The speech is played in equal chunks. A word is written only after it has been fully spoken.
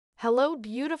Hello,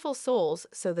 beautiful souls,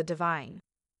 so the divine.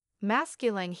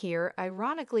 Masculine here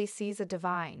ironically sees a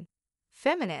divine.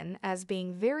 Feminine as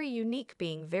being very unique,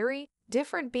 being very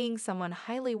different, being someone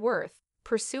highly worth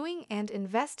pursuing and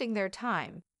investing their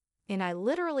time. And I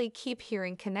literally keep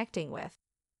hearing connecting with.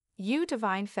 You,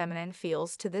 divine feminine,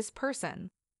 feels to this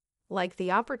person like the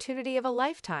opportunity of a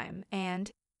lifetime, and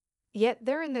yet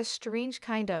they're in this strange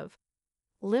kind of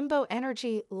limbo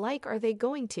energy, like are they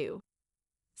going to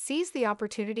seize the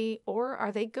opportunity, or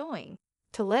are they going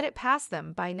to let it pass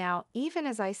them by now? Even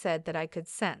as I said that I could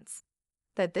sense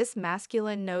that this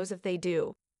masculine knows if they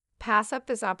do pass up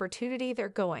this opportunity, they're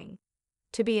going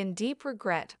to be in deep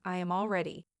regret. I am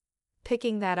already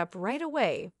picking that up right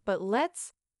away, but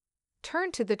let's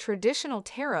turn to the traditional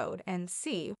tarot and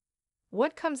see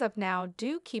what comes up now.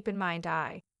 Do keep in mind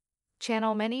I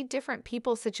channel many different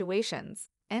people, situations,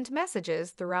 and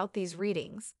messages throughout these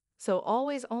readings, so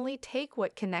always only take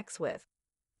what connects with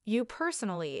you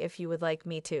personally. If you would like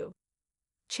me to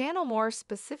channel more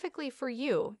specifically for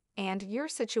you and your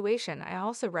situation, I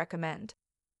also recommend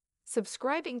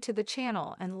subscribing to the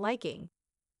channel and liking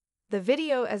the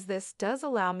video, as this does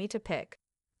allow me to pick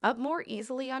up more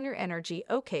easily on your energy.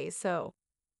 Okay, so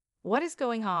what is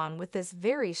going on with this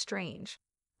very strange,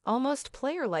 almost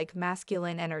player-like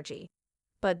masculine energy?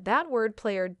 But that word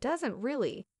player doesn't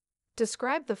really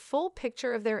describe the full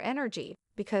picture of their energy,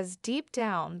 because deep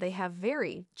down they have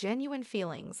very genuine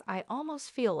feelings. I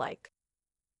almost feel like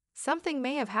something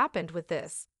may have happened with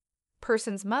this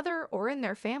person's mother or in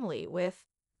their family with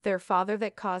their father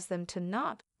that caused them to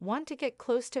not want to get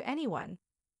close to anyone.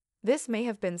 This may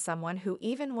have been someone who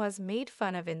even was made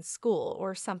fun of in school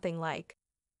or something like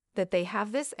that. They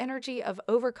have this energy of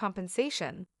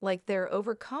overcompensation, like they're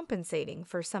overcompensating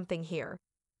for something here,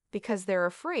 because they're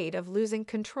afraid of losing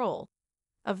control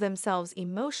of themselves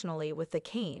emotionally. With the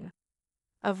Cane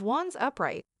of Wands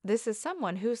upright, this is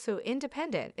someone who's so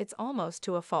independent it's almost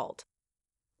to a fault.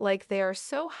 Like they are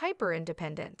so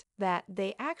hyper-independent that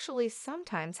they actually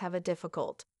sometimes have a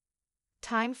difficult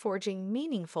time forging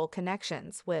meaningful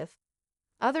connections with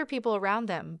other people around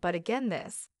them. But again,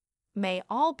 this may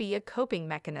all be a coping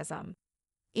mechanism.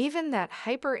 Even that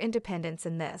hyper-independence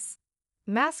in this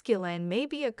masculine may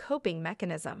be a coping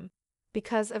mechanism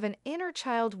because of an inner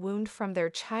child wound from their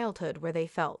childhood where they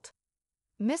felt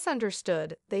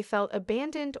misunderstood, they felt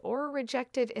abandoned or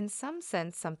rejected in some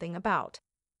sense. Something about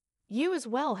you as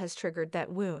well has triggered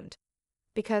that wound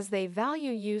because they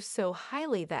value you so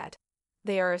highly that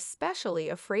they are especially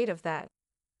afraid of that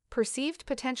perceived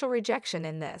potential rejection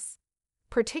in this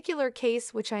particular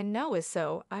case, which I know is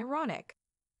so ironic.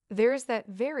 There's that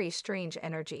very strange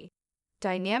energy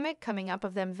dynamic coming up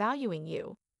of them valuing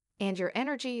you and your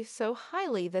energy so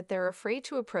highly that they're afraid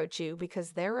to approach you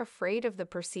because they're afraid of the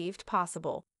perceived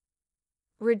possible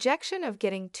rejection of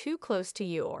getting too close to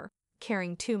you or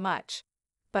caring too much.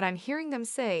 But I'm hearing them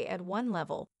say at one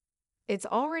level, it's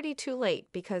already too late,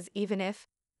 because even if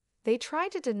they try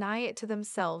to deny it to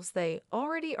themselves, they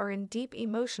already are in deep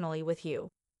emotionally with you.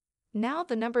 Now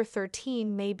the number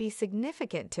 13 may be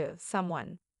significant to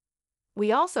someone.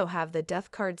 We also have the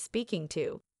Death card speaking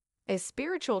to a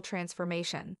spiritual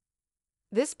transformation.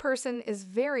 This person is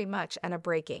very much at a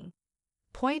breaking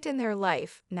point in their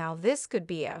life. Now this could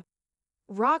be a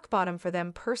rock bottom for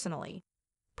them personally,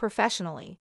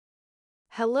 professionally.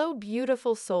 Hello,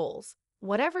 beautiful souls.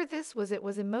 Whatever this was, it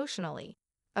was emotionally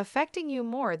affecting you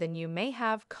more than you may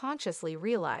have consciously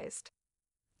realized.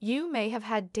 You may have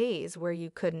had days where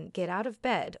you couldn't get out of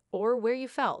bed or where you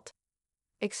felt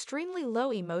extremely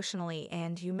low emotionally,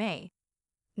 and you may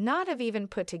not have even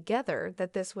put together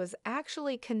that this was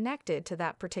actually connected to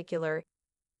that particular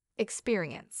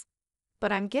experience.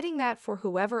 But I'm getting that for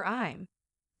whoever I'm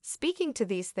speaking to,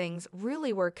 these things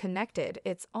really were connected.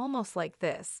 It's almost like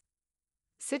this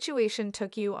situation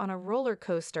took you on a roller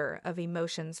coaster of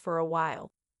emotions for a while,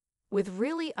 with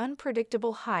really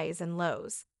unpredictable highs and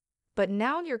lows. But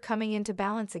now you're coming into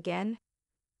balance again.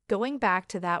 Going back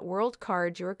to that World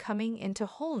card, you're coming into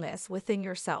wholeness within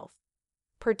yourself,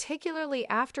 particularly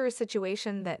after a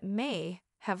situation that may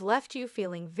have left you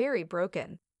feeling very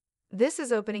broken. This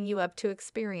is opening you up to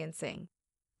experiencing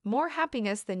more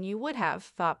happiness than you would have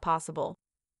thought possible.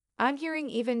 I'm hearing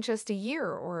even just a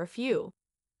year or a few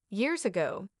years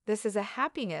ago. This is a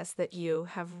happiness that you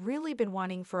have really been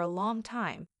wanting for a long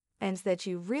time and that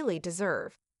you really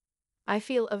deserve. I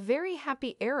feel a very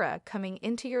happy era coming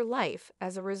into your life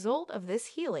as a result of this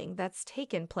healing that's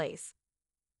taken place.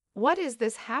 What is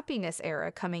this happiness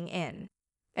era coming in?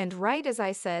 And right as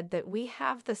I said that we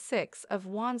have the Six of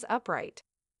Wands upright.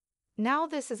 Now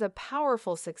this is a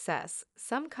powerful success,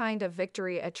 some kind of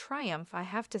victory, a triumph, I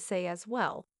have to say as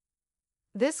well.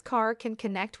 This car can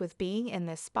connect with being in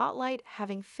the spotlight,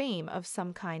 having fame of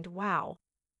some kind. Wow.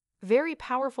 Very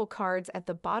powerful cards at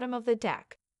the bottom of the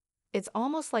deck. It's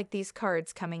almost like these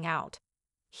cards coming out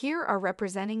here are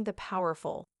representing the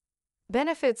powerful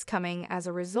benefits coming as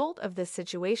a result of this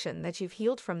situation that you've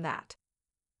healed from that.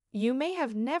 You may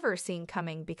have never seen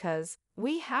coming because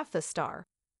we have the star.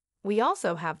 We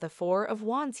also have the Four of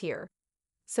Wands here.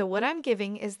 So what I'm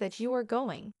giving is that you are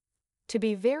going to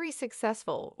be very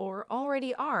successful or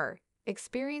already are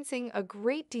experiencing a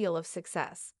great deal of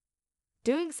success,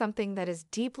 doing something that is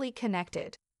deeply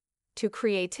connected to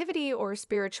creativity or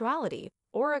spirituality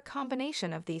or a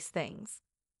combination of these things.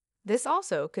 This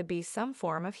also could be some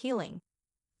form of healing.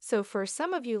 So for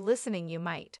some of you listening, you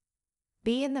might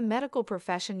be in the medical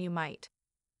profession, you might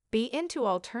be into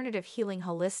alternative healing,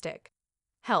 holistic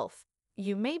health.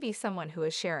 You may be someone who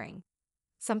is sharing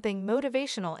something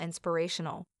motivational,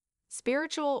 inspirational,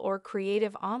 spiritual, or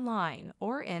creative online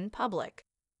or in public.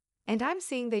 And I'm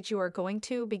seeing that you are going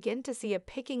to begin to see a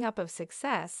picking up of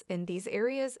success in these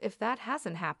areas if that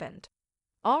hasn't happened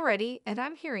already, and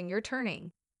I'm hearing you're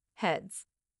turning heads,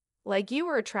 like you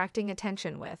are attracting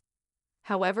attention with.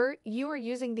 However, you are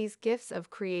using these gifts of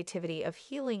creativity, of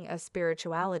healing, of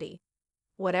spirituality,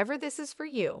 whatever this is for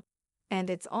you. And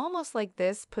it's almost like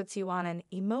this puts you on an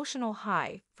emotional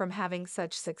high from having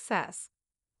such success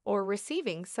or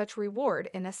receiving such reward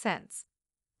in a sense.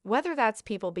 Whether that's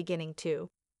people beginning to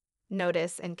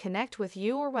notice and connect with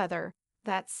you or whether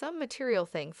that's some material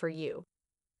thing for you.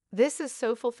 This is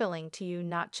so fulfilling to you,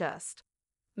 not just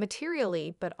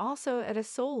materially, but also at a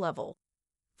soul level.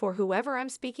 For whoever I'm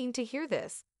speaking to hear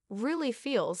this really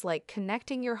feels like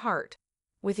connecting your heart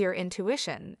with your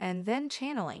intuition and then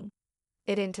channeling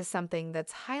it into something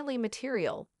that's highly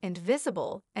material and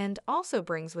visible and also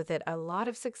brings with it a lot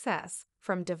of success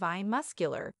from divine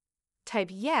muscular type.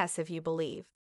 Yes, if you believe